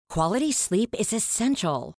Quality sleep is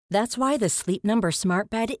essential. That's why the Sleep Number Smart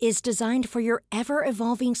Bed is designed for your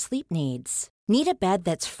ever-evolving sleep needs. Need a bed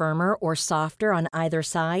that's firmer or softer on either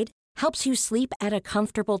side? Helps you sleep at a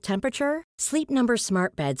comfortable temperature? Sleep Number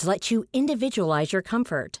Smart Beds let you individualize your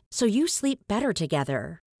comfort, so you sleep better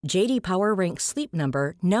together. J.D. Power ranks Sleep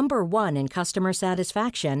Number number 1 in customer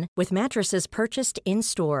satisfaction with mattresses purchased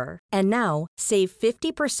in-store. And now, save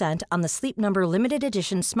 50% on the Sleep Number Limited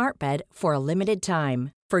Edition Smart Bed for a limited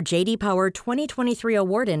time. For J.D. Power 2023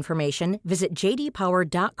 award information, visit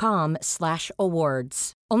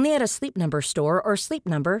jdpower.com/awards. Only at a Sleep Number store or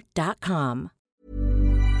sleepnumber.com.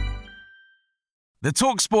 The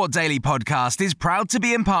TalkSport Daily podcast is proud to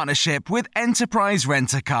be in partnership with Enterprise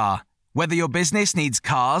Rent-A-Car. Whether your business needs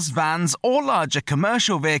cars, vans, or larger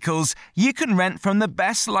commercial vehicles, you can rent from the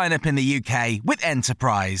best lineup in the UK with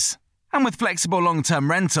Enterprise. And with flexible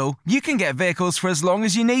long-term rental, you can get vehicles for as long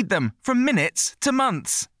as you need them, from minutes to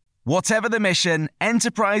months. Whatever the mission,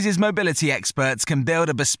 Enterprise's mobility experts can build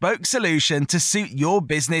a bespoke solution to suit your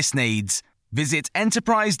business needs. Visit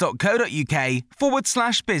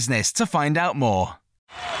enterprise.co.uk/business to find out more.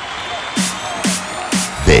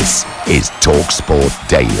 This is TalkSport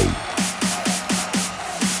Daily.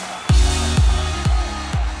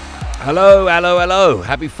 Hello.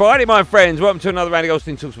 Happy Friday, my friends. Welcome to another Andy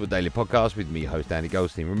Goldstein TalkSport Daily podcast with me, host Andy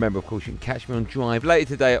Goldstein. Remember, of course, you can catch me on Drive later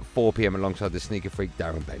today at 4 p.m. alongside the sneaker freak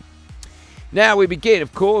Darren Bent. Now we begin,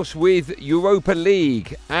 of course, with Europa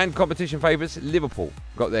League and competition favourites Liverpool.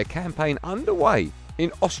 Got their campaign underway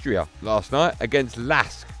in Austria last night against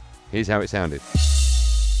Lask. Here's how it sounded.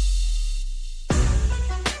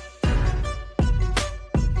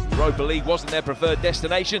 Europa League wasn't their preferred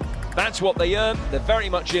destination. That's what they earned. They're very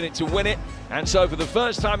much in it to win it. And so for the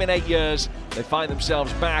first time in 8 years, they find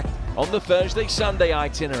themselves back on the Thursday-Sunday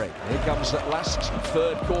itinerary. Here comes Lask's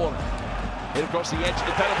third corner. Hit across the edge of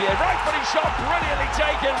the penalty area. Right footing shot, brilliantly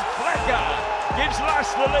taken. Flecker gives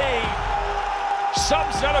Lask the lead. Some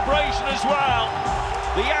celebration as well.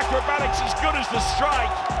 The acrobatics as good as the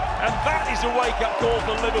strike. And that is a wake-up call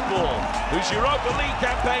for Liverpool, whose Europa League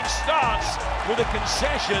campaign starts with a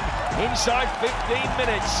concession inside 15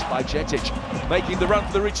 minutes. By Jetic, making the run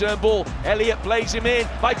for the return ball. Elliott plays him in.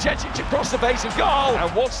 By Jetic across the face of goal.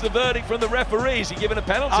 And what's the verdict from the referee? Is he given a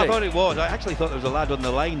penalty? I thought it was. I actually thought there was a lad on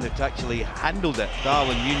the line that actually handled it.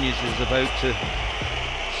 Darwin Núñez is about to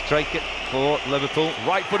strike it for Liverpool.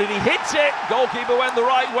 Right-footed, he hits it. Goalkeeper went the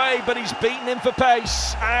right way, but he's beaten him for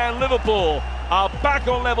pace. And Liverpool are back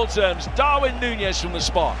on level terms. Darwin Núñez from the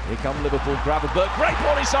spot. Here come Liverpool, Gravenberch. Great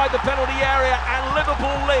ball inside the penalty area, and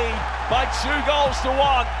Liverpool lead by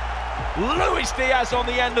 2-1. Luis Diaz on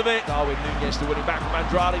the end of it. Darwin Núñez to win it back from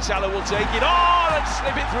Andrade. Salah will take it on and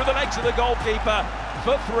slip it through the legs of the goalkeeper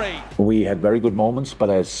for 3. We had very good moments, but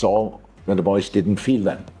I saw that the boys didn't feel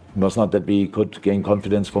them. It was not that we could gain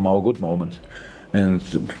confidence from our good moments, and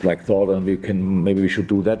thought, and maybe we should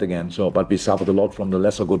do that again. But we suffered a lot from the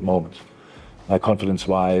lesser good moments.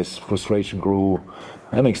 Confidence-wise, frustration grew.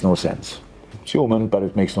 That makes no sense. It's human, but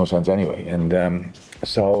it makes no sense anyway. And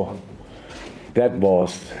so that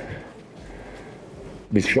was.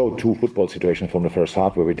 We showed 2 football situations from the first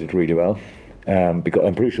half where we did really well. Because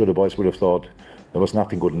I'm pretty sure the boys would have thought there was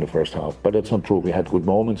nothing good in the first half, but that's not true. We had good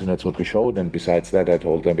moments, and that's what we showed. And besides that, I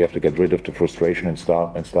told them we have to get rid of the frustration and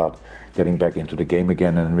start getting back into the game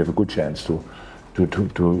again, and we have a good chance to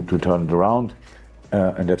turn it around.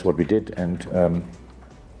 And that's what we did. And I'm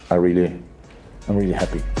really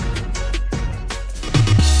happy.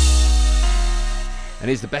 And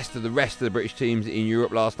here's the best of the rest of the British teams in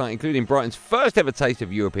Europe last night, including Brighton's first ever taste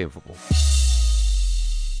of European football.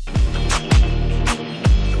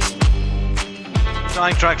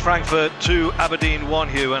 Eintracht Frankfurt 2, Aberdeen 1,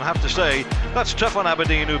 Hugh, and I have to say, that's tough on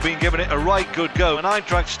Aberdeen, who've been given it a right good go. And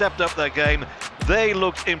Eintracht stepped up their game. They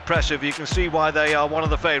looked impressive. You can see why they are one of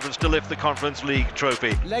the favourites to lift the Conference League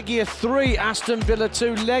trophy. Legia 3, Aston Villa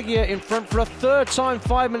 2. Legia in front for a third time,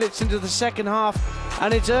 5 minutes into the second half.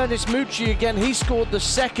 And it's Ernest Mucci again. He scored the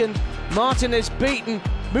second. Martinez beaten.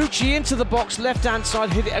 Mucci into the box, left-hand side,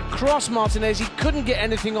 hit it across Martinez. He couldn't get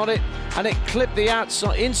anything on it, and it clipped the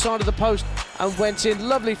outside, inside of the post and went in.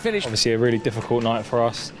 Lovely finish. Obviously a really difficult night for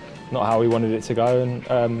us. Not how we wanted it to go, and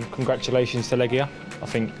congratulations to Legia. I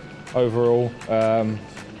think overall, I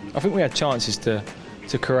think we had chances to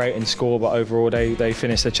create and score, but overall they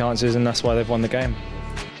finished their chances, and that's why they've won the game.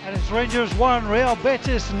 And it's Rangers 1, Real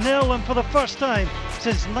Betis 0, and for the first time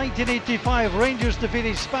since 1985, Rangers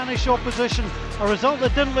defeated Spanish opposition, a result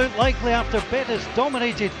that didn't look likely after Betis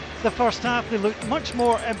dominated the first half. They looked much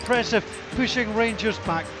more impressive, pushing Rangers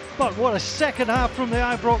back. But what a second half from the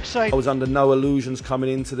Ibrox side. I was under no illusions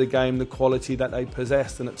coming into the game, the quality that they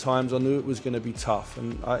possessed, and at times I knew it was going to be tough.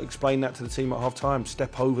 And I explained that to the team at half-time.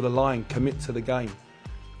 Step over the line, commit to the game.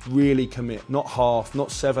 Really commit, not half,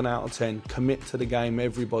 not 7 out of 10. Commit to the game,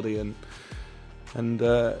 everybody. And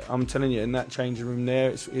I'm telling you, in that changing room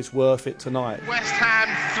there, it's worth it tonight. West Ham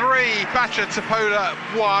 3, Bacha Topola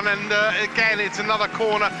 1, and again it's another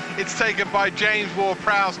corner. It's taken by James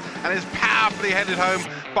Ward-Prowse and is powerfully headed home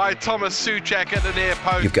by Thomas Souček at the near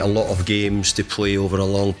post. You've got a lot of games to play over a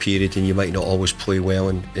long period, and you might not always play well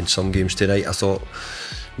in some games. Tonight I thought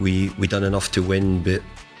we done enough to win, but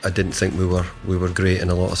I didn't think we were great in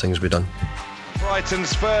a lot of things we done.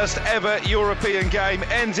 Brighton's first ever European game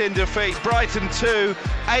ends in defeat. Brighton 2,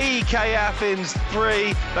 AEK Athens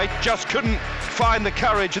 3. They just couldn't find the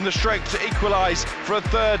courage and the strength to equalise for a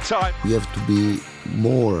third time. We have to be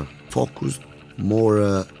more focused,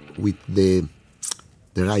 more with the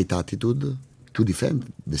right attitude to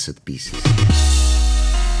defend the set pieces.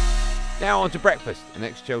 Now on to breakfast. An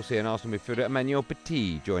ex-Chelsea and Arsenal midfielder Emmanuel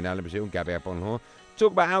Petit joined Alain Brazil and Gabriel Bonhor to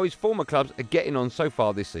talk about how his former clubs are getting on so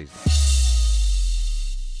far this season.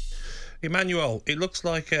 Emmanuel, it looks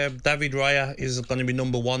like David Raya is going to be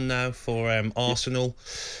number one now for Arsenal.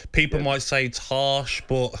 People might say it's harsh,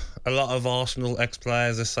 but a lot of Arsenal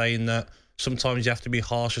ex-players are saying that sometimes you have to be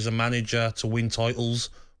harsh as a manager to win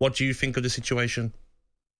titles. What do you think of the situation?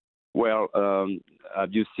 Well,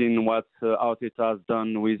 have you seen what Arteta has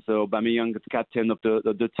done with Aubameyang, the captain of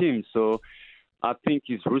the team? So I think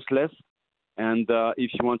he's ruthless. And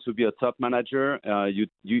if you want to be a top manager,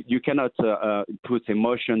 you cannot put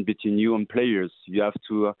emotion between you and players. You have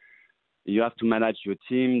to manage your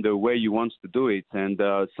team the way you want to do it. And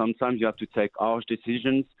sometimes you have to take harsh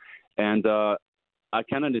decisions. And I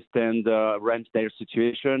can understand Ramsdale's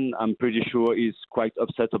situation. I'm pretty sure he's quite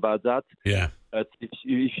upset about that. Yeah. But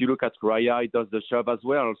if you look at Raya, he does the job as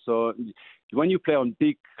well. So when you play on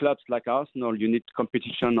big clubs like Arsenal, you need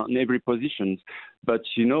competition on every position. But,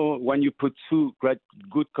 when you put two good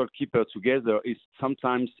goalkeepers together,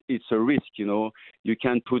 sometimes it's a risk, You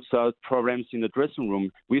can put problems in the dressing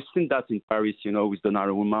room. We've seen that in Paris, with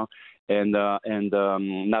Donnarumma and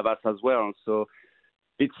Navas as well. So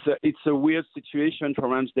it's a weird situation for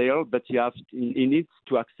Ramsdale, but he needs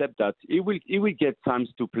to accept that. He will get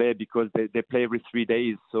times to play because they play every 3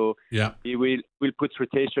 days. So yeah, he will put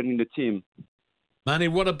rotation in the team. Manny,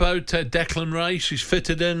 what about Declan Rice? He's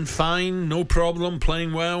fitted in fine, no problem,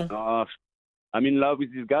 playing well. I'm in love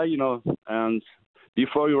with this guy, And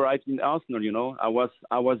before you arrived in Arsenal, I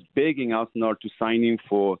was begging Arsenal to sign him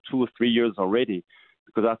for 2 or 3 years already,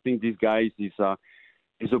 because I think this guy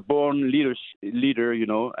is a born leader,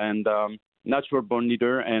 and natural born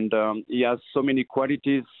leader, and he has so many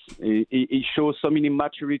qualities. He shows so many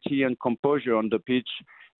maturity and composure on the pitch,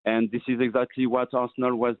 and this is exactly what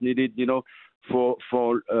Arsenal was needed, for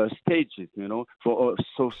stages, for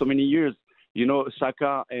so many years.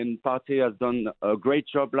 Saka and Partey has done a great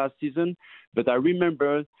job last season, but I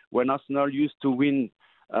remember when Arsenal used to win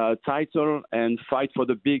title and fight for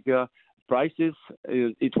the big prices,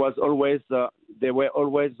 it was always there were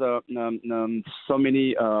always so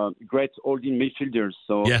many great holding midfielders.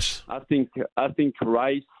 So yes, I think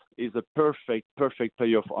Rice is a perfect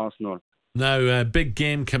player for Arsenal. Now, big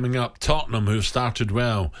game coming up. Tottenham, who started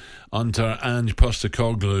well under Ange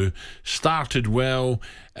Postecoglou, started well.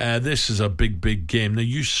 This is a big game. Now,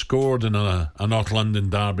 you scored in a North London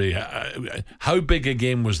derby. How big a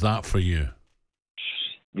game was that for you?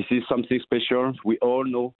 This is something special. We all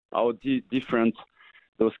know how different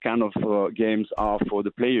those kind of games are for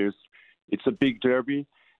the players. It's a big derby,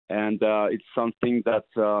 and it's something that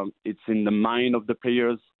it's in the mind of the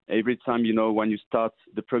players. Every time, when you start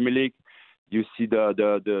the Premier League, you see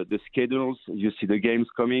the schedules, you see the games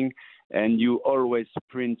coming, and you always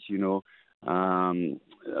sprint, the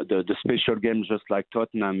special games just like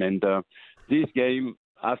Tottenham. And this game,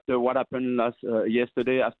 after what happened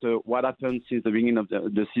yesterday, after what happened since the beginning of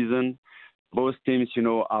the season, both teams,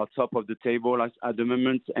 are top of the table at the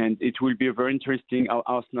moment, and it will be very interesting how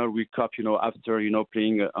Arsenal will cope, after,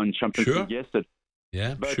 playing on Champions League yesterday.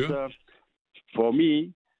 Yeah, but, sure. For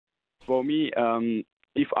me,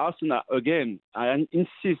 if Arsenal, again, I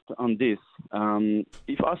insist on this,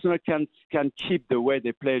 if Arsenal can keep the way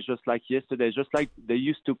they play just like yesterday, just like they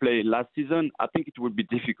used to play last season, I think it would be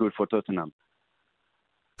difficult for Tottenham.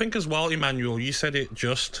 I think as well, Emmanuel, you said it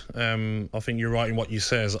just. I think you're right in what you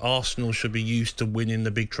says. Arsenal should be used to winning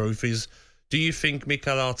the big trophies. Do you think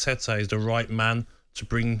Mikel Arteta is the right man to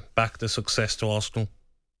bring back the success to Arsenal?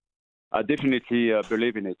 I definitely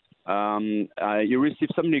believe in it. He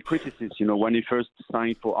received so many criticisms, when he first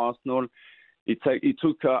signed for Arsenal. it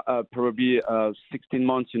took probably 16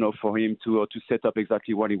 months, for him to set up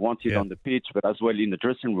exactly what he wanted on the pitch, but as well in the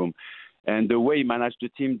dressing room. And the way he managed the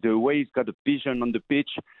team, the way he's got a vision on the pitch,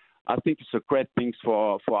 I think it's a great thing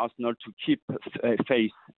for Arsenal to keep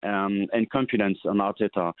faith and confidence on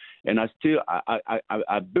Arteta. And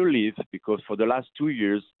I believe, because for the last 2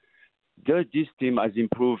 years, this team has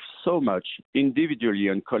improved so much individually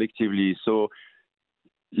and collectively. So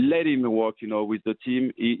let him work, with the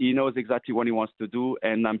team. He knows exactly what he wants to do,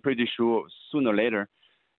 and I'm pretty sure sooner or later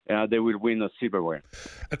they will win a silverware.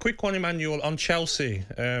 A quick one, Emmanuel, on Chelsea.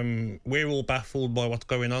 We're all baffled by what's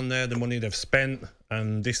going on there, the money they've spent,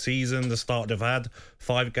 and this season, the start they've had,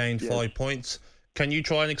 5 gained, 5 points. Can you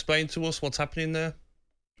try and explain to us what's happening there?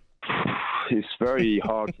 It's very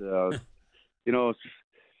hard.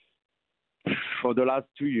 For the last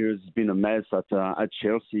 2 years, it's been a mess at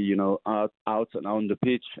Chelsea, out and on the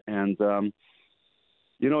pitch. And,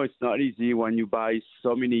 it's not easy when you buy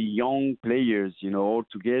so many young players, all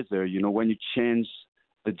together, when you change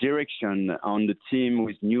the direction on the team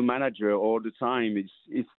with new manager all the time.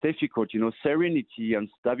 It's difficult. Serenity and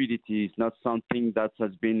stability is not something that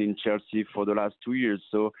has been in Chelsea for the last 2 years.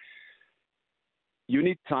 So you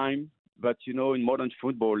need time. But, in modern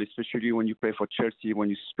football, especially when you play for Chelsea,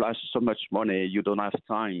 when you splash so much money, you don't have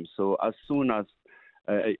time. So as soon as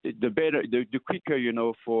the quicker,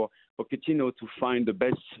 for Pochettino to find the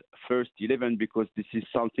best first 11, because this is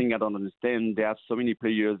something I don't understand. They have so many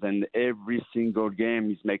players, and every single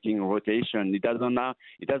game is making a rotation. He doesn't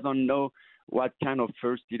know what kind of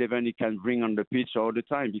first 11 he can bring on the pitch all the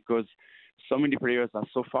time, because so many players are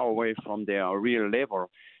so far away from their real level.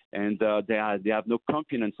 And they have no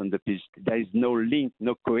confidence on the pitch. There is no link,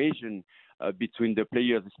 no cohesion between the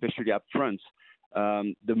players, especially up front.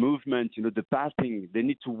 The movement, the passing, they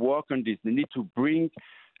need to work on this. They need to bring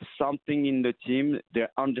something in the team, their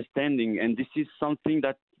understanding. And this is something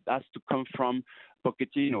that has to come from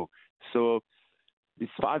Pochettino. So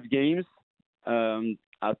it's 5 games.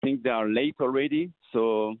 I think they are late already.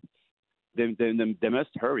 So they must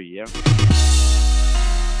hurry, yeah.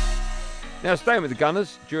 Now, staying with the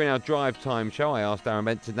Gunners, during our drive time show, I asked Darren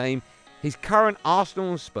Bent to name his current Arsenal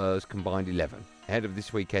and Spurs combined 11 ahead of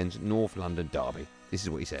this weekend's North London derby. This is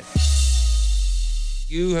what he said.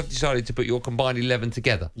 You have decided to put your combined 11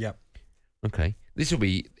 together. Yep. Okay. This will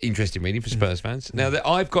be interesting reading for Spurs fans. Now, that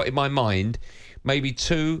I've got in my mind maybe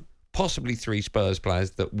 2, possibly 3 Spurs players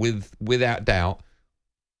that without doubt,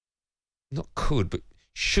 not could, but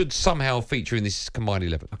should somehow feature in this combined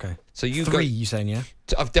 11. Okay. So you 3, you saying, yeah?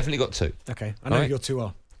 I've definitely got 2. Okay. I know who your 2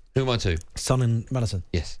 are. Who am I 2? Son and Madison.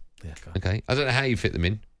 Yes. Yeah. Okay. I don't know how you fit them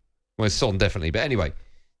in. Well, Son definitely. But anyway,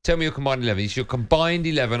 tell me your combined 11. It's your combined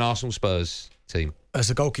 11 Arsenal Spurs team. As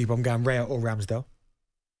a goalkeeper, I'm going Raya or Ramsdale.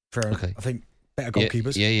 Fair enough. Okay. I think better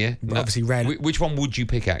goalkeepers. Yeah. But obviously, Raya. Which one would you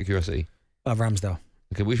pick out of curiosity? Ramsdale.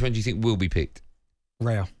 Okay. Which one do you think will be picked?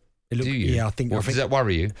 Raya. Do you? Yeah, I think. Does that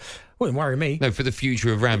worry you? Wouldn't worry me. No, for the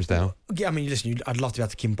future of Ramsdale. Yeah, I mean, listen, I'd love to be able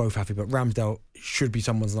to keep them both happy, but Ramsdale should be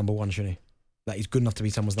someone's number 1, shouldn't he? Like, he's good enough to be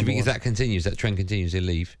someone's number 1. Do you think if that trend continues, he'll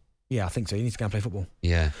leave? Yeah, I think so. He needs to go and play football.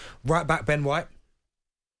 Yeah. Right back, Ben White.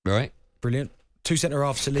 Right. Brilliant. 2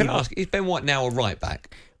 centre-halves, Saliba. Can I ask, is Ben White now a right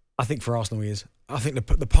back? I think for Arsenal he is. I think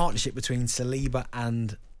the partnership between Saliba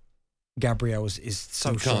and Gabriel is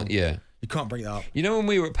so strong. Yeah. You can't break that up. You know when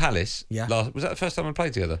we were at Palace? Yeah. Was that the first time we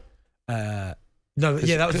played together? No,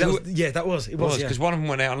 yeah, that was. It was, because one of them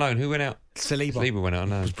went out on loan. Who went out? Saliba. Saliba went out on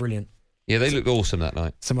loan. It was brilliant. Yeah, they looked awesome that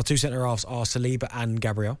night. So my 2 centre-halves are Saliba and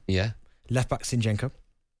Gabriel. Yeah. Left back, Zinchenko.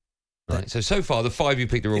 Right. So far, the 5 you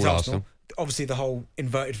picked are all Arsenal. Obviously, the whole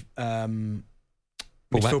inverted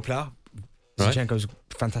midfield player. Zinchenko's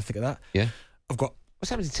fantastic at that. Yeah. I've got... What's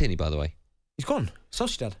happened to Tierney, by the way? He's gone.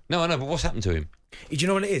 Sociedad. No, I know, but what's happened to him? Do you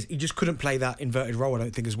know what it is? He just couldn't play that inverted role, I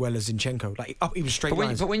don't think, as well as Zinchenko. Like, he was straight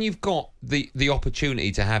lines. But when you've got the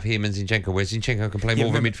opportunity to have him and Zinchenko, where Zinchenko can play more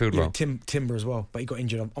of a midfield role. Timber as well, but he got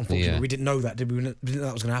injured, unfortunately. Yeah. We didn't know that, did we? We didn't know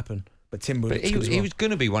that was going to happen. But Timber he was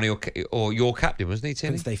going to be one of your captain, wasn't he,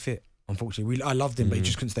 Tierney? Couldn't stay fit, unfortunately. I loved him, but he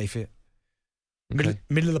just couldn't stay fit. Okay.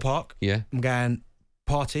 Middle of the park. Yeah. I'm going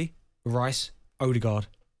Partey, Rice, Odegaard.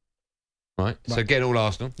 Right. So again, all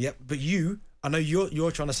Arsenal. Yep. But I know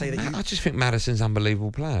you're trying to say that. I just think Maddison's an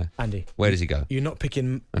unbelievable player. Andy, where does he go? You're not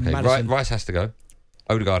picking okay. Maddison. Rice has to go.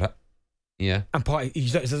 Odegaard, yeah. And Partey, he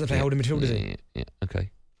doesn't play holding midfield, does he? Yeah. Okay.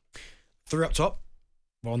 3 up top.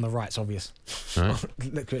 Well, on the right's obvious. Right.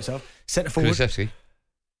 Look to itself. Centre forward. Kulusevski.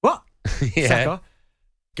 What? Yeah. Saka.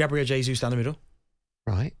 Gabriel Jesus down the middle.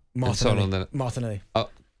 Right. Martinelli.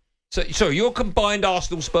 So your combined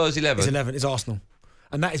Arsenal Spurs 11. It's 11. It's Arsenal.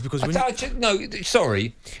 And that is because no,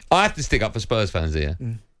 sorry, I have to stick up for Spurs fans here.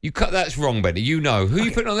 That's wrong, Benny. You know. Who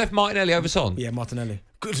you putting on left? Martinelli over Son? Yeah, Martinelli.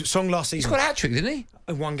 Good song last season. He's got a hat-trick, didn't he?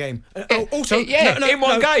 In one game. In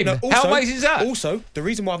one game. How amazing is that? Also, the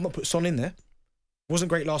reason why I've not put Son in there, wasn't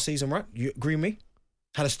great last season, right? You agree with me?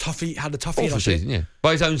 Had a toughie Awful season, yeah.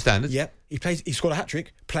 By his own standards. Yeah. He scored a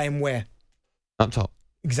hat-trick. Playing where? Up top.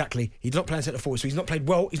 Exactly. He's not playing centre forward, so he's not played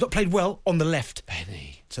well. He's not played well on the left.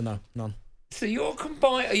 Benny. So no, none. So you're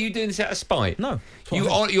combined. Are you doing this out of spite? No.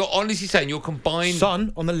 You're honestly saying you're combined.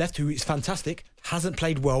 Son on the left, who is fantastic, hasn't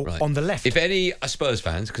played well on the left. If any Spurs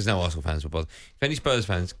fans, because no Arsenal fans will bother, if any Spurs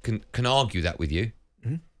fans can argue that with you,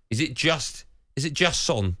 is it just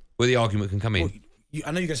Son where the argument can come in? Well,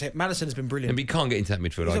 I know you're going to say it. Madison has been brilliant. But you can't get into that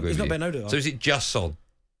midfield. I agree He's with not you. been Odegaard. So is it just Son?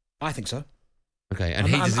 I think so. Okay, and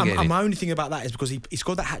he doesn't get it. My only thing about that is because he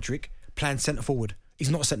scored that hat-trick playing centre forward. He's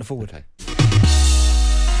not a centre forward. Okay.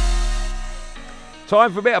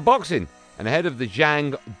 Time for a bit of boxing. And ahead of the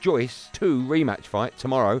Zhang Joyce 2 rematch fight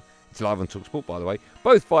tomorrow, it's live on TalkSport, by the way,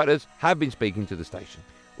 both fighters have been speaking to the station.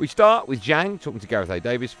 We start with Zhang talking to Gareth A.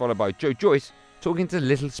 Davis, followed by Joe Joyce talking to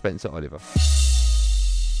little Spencer Oliver.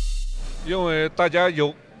 I'm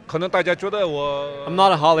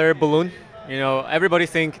not a hot air balloon. You know, everybody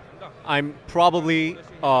think I'm probably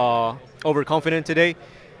overconfident today.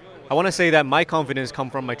 I want to say that my confidence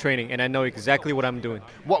comes from my training, and I know exactly what I'm doing.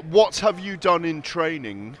 What have you done in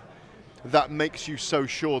training that makes you so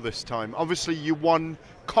sure this time? Obviously, you won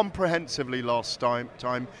comprehensively last time.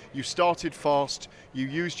 You started fast, you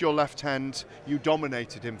used your left hand, you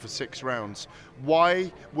dominated him for 6 rounds.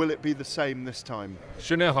 Why will it be the same this time?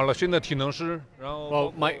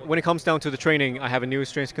 Well, when it comes down to the training, I have a new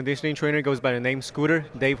strength conditioning trainer, goes by the name Scooter,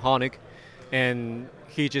 Dave Honig, and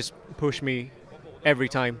he just pushed me every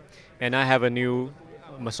time. And I have a new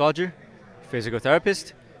massager, physical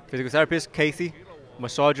therapist, Kathy.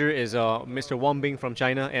 Massager is Mr. Wang Bing from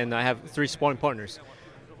China, and I have 3 sparring partners.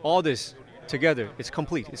 All this together, it's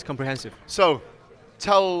complete, it's comprehensive. So,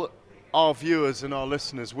 tell our viewers and our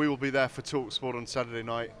listeners, we will be there for TalkSport on Saturday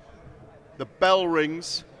night. The bell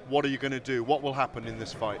rings, what are you going to do? What will happen in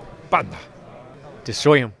this fight? Banda.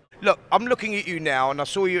 Destroy him. Look, I'm looking at you now, and I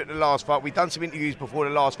saw you at the last fight. We've done some interviews before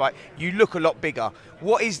the last fight. You look a lot bigger.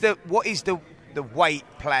 What is the weight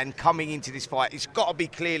plan coming into this fight? It's got to be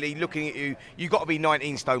clearly looking at you. You've got to be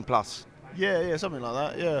 19 stone plus. Yeah, something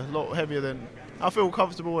like that. Yeah, a lot heavier than. I feel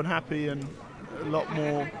comfortable and happy, and a lot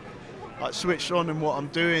more like switched on in what I'm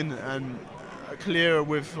doing, and clearer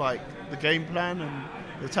with like the game plan and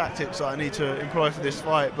the tactics that I need to employ for this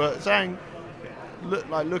fight. But Zhang,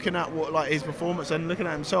 looking at what like his performance and looking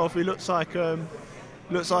at himself, he looks like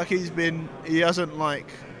he hasn't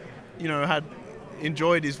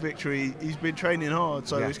enjoyed his victory. He's been training hard,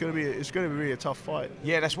 so it's going to be really a tough fight.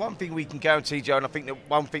 Yeah, that's one thing we can guarantee, Joe, and I think that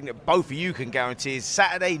one thing that both of you can guarantee is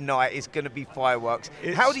Saturday night is going to be fireworks.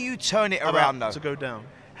 How do you turn it around, though? To go down.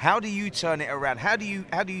 How do you turn it around? How do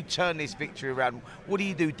you turn this victory around? What do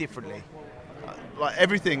you do differently? Like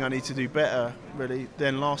everything, I need to do better really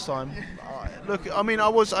than last time. Look, I mean,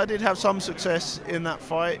 I did have some success in that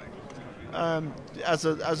fight as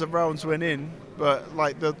the rounds went in, but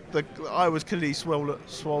like the I was clearly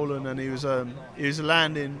swollen, and he was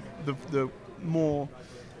landing the more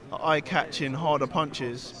eye-catching, harder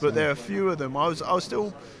punches. But there are a few of them. I was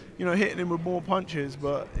still, hitting him with more punches,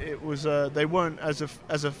 but it was they weren't as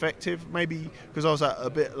effective. Maybe because I was at a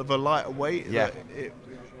bit of a lighter weight. Yeah.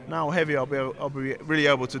 Now heavy, I'll be really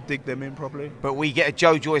able to dig them in properly. But we get a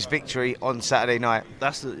Joe Joyce victory on Saturday night.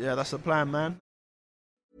 That's the plan, man.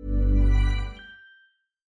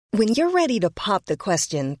 When you're ready to pop the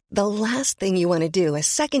question, the last thing you want to do is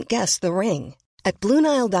second-guess the ring. At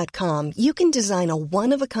BlueNile.com, you can design a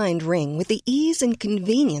one-of-a-kind ring with the ease and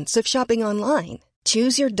convenience of shopping online.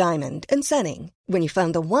 Choose your diamond and setting. When you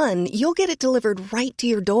find the one, you'll get it delivered right to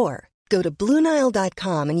your door. Go to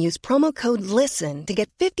BlueNile.com and use promo code LISTEN to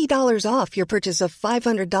get $50 off your purchase of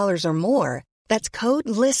 $500 or more. That's code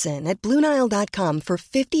LISTEN at BlueNile.com for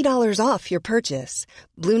 $50 off your purchase.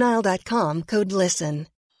 BlueNile.com, code LISTEN.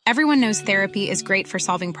 Everyone knows therapy is great for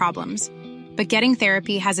solving problems. But getting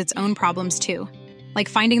therapy has its own problems too. Like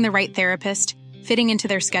finding the right therapist, fitting into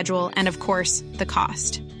their schedule, and of course, the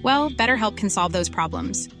cost. Well, BetterHelp can solve those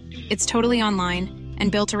problems. It's totally online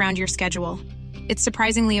and built around your schedule. It's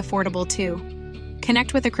surprisingly affordable, too.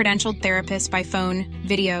 Connect with a credentialed therapist by phone,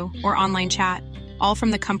 video, or online chat, all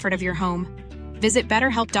from the comfort of your home. Visit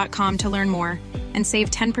BetterHelp.com to learn more and save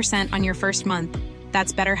 10% on your first month.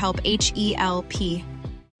 That's BetterHelp, H-E-L-P.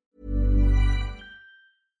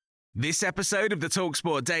 This episode of the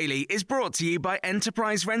TalkSport Daily is brought to you by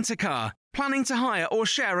Enterprise Rent-A-Car. Planning to hire or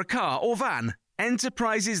share a car or van?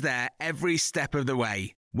 Enterprise is there every step of the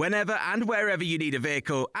way. Whenever and wherever you need a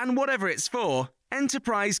vehicle and whatever it's for,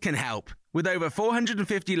 Enterprise can help. With over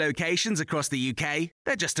 450 locations across the UK,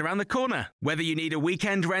 they're just around the corner. Whether you need a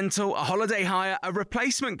weekend rental, a holiday hire, a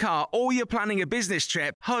replacement car, or you're planning a business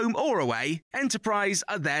trip, home or away, Enterprise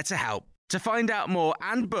are there to help. To find out more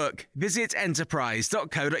and book, visit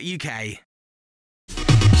enterprise.co.uk.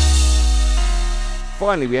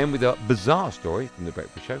 Finally, we end with a bizarre story from The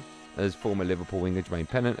Breakfast Show, as former Liverpool winger Jermaine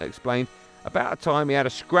Pennant explained about a time he had a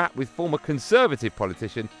scrap with former Conservative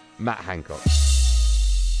politician Matt Hancock.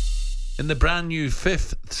 In the brand new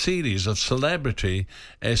 5th series of Celebrity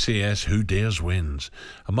SAS Who Dares Wins,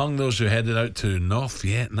 among those who headed out to North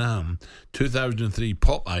Vietnam, 2003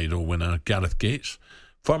 pop idol winner Gareth Gates,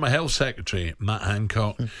 former Health Secretary Matt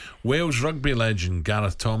Hancock, Wales rugby legend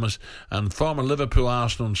Gareth Thomas, and former Liverpool,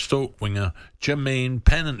 Arsenal and Stoke winger Jermaine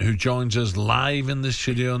Pennant, who joins us live in the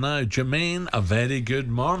studio now. Jermaine, a very good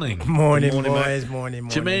morning. Morning, boys. Morning.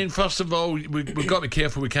 Jermaine, first of all, we've got to be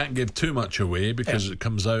careful we can't give too much away because it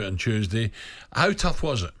comes out on Tuesday. How tough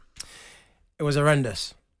was it? It was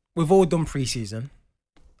horrendous. We've all done pre-season.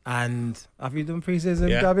 And have you done pre-season,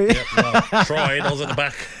 Gabby? Yeah, well, tried. I was at the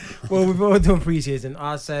back. Well, we've all done pre-season.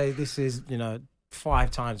 I'd say this is, 5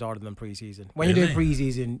 times harder than pre-season. When you're doing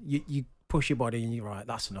pre-season, you push your body and you're right,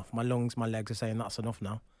 that's enough. My lungs, my legs are saying that's enough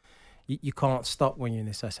now. You can't stop when you're in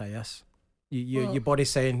this SAS. Your body's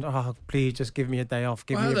saying, oh, please just give me a day off,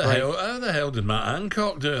 give me a break. How the hell did Matt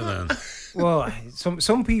Hancock do it then? Well,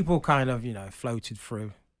 some people kind of, floated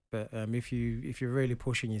through. But if you're really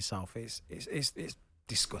pushing yourself, it's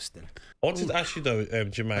disgusting. I wanted to ask you though,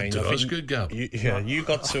 Jermaine. That's good, Gab. You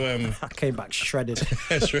got to. I came back shredded.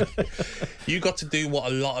 That's right. You got to do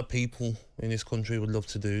what a lot of people in this country would love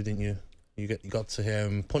to do, didn't you? You got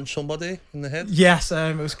to punch somebody in the head. Yes,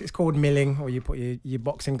 it's called milling, or you put your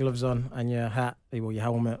boxing gloves on and your hat or your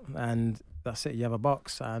helmet, and that's it. You have a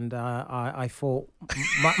box, and I fought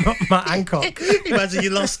Matt Hancock. Imagine you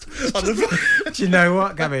lost on the. Do you know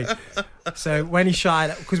what, Gabby? So when he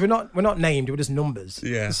shouted, because we're not named, we're just numbers.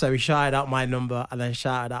 Yeah. So he shouted out my number and then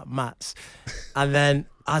shouted out Matt's, and then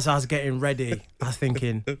as I was getting ready, I was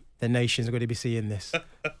thinking the nation's going to be seeing this.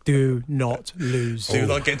 Do not lose. Do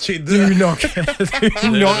not get cheated. Do not get. Go on,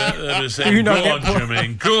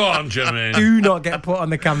 Jermaine. Do not get put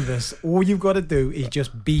on the canvas. All you've got to do is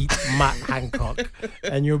just beat Matt Hancock,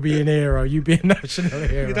 and you'll be an hero. You'll be a national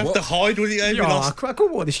hero. You'd have to hide with you. I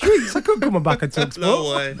couldn't walk the streets. I couldn't come back and talk sport.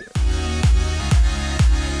 No way.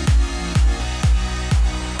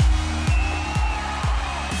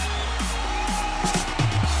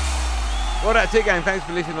 Well, that's it, gang. Thanks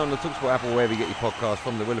for listening on the TalkSport app or wherever you get your podcast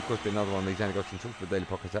from. There will, of course, be another one of these Andy Goldstein TalkSport Daily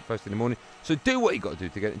Podcasts up first in the morning. So do what you got to do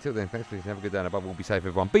to get it. Until then, thanks for listening. Have a good day, and above all, be safe,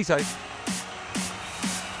 everyone. Be safe.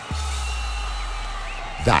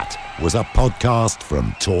 That was a podcast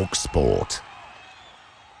from TalkSport.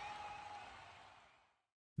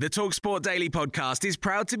 The TalkSport Daily Podcast is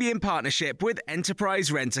proud to be in partnership with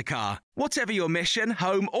Enterprise Rent-A-Car. Whatever your mission,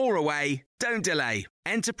 home or away, don't delay.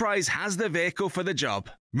 Enterprise has the vehicle for the job.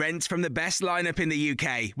 Rent from the best lineup in the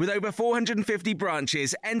UK. With over 450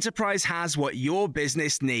 branches, Enterprise has what your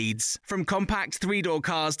business needs. From compact 3-door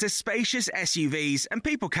cars to spacious SUVs and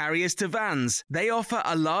people carriers to vans, they offer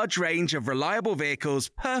a large range of reliable vehicles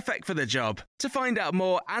perfect for the job. To find out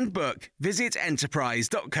more and book, visit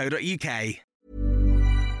enterprise.co.uk.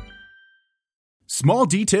 Small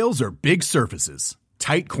details are big surfaces.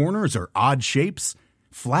 Tight corners are odd shapes.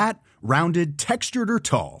 Flat, rounded, textured, or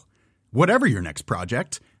tall. Whatever your next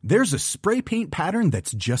project, there's a spray paint pattern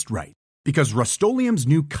that's just right. Because Rust-Oleum's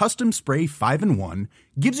new Custom Spray 5-in-1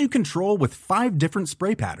 gives you control with 5 different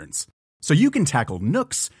spray patterns. So you can tackle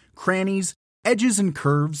nooks, crannies, edges, and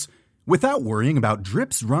curves without worrying about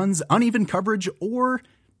drips, runs, uneven coverage, or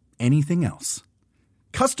anything else.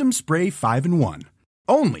 Custom Spray 5-in-1.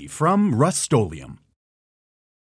 Only from Rust-Oleum.